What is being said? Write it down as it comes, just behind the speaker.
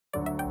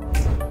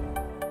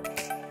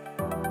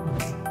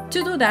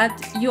To do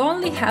that, you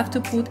only have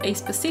to put a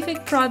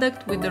specific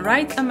product with the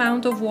right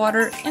amount of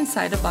water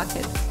inside a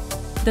bucket.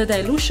 The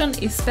dilution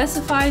is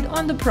specified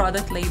on the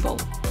product label.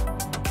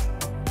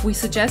 We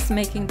suggest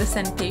making the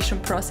sanitation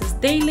process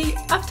daily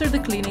after the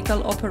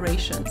clinical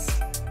operations.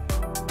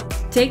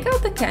 Take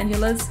out the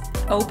cannulas,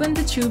 open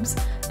the tubes,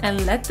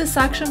 and let the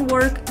suction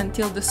work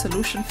until the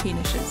solution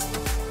finishes.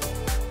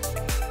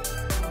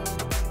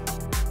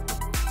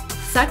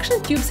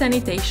 Suction tube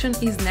sanitation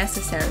is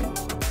necessary.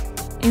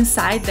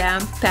 Inside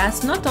them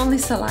pass not only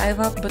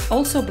saliva but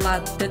also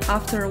blood that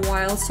after a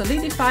while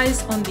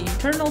solidifies on the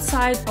internal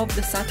side of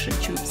the suction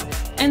tubes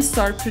and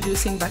start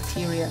producing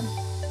bacteria.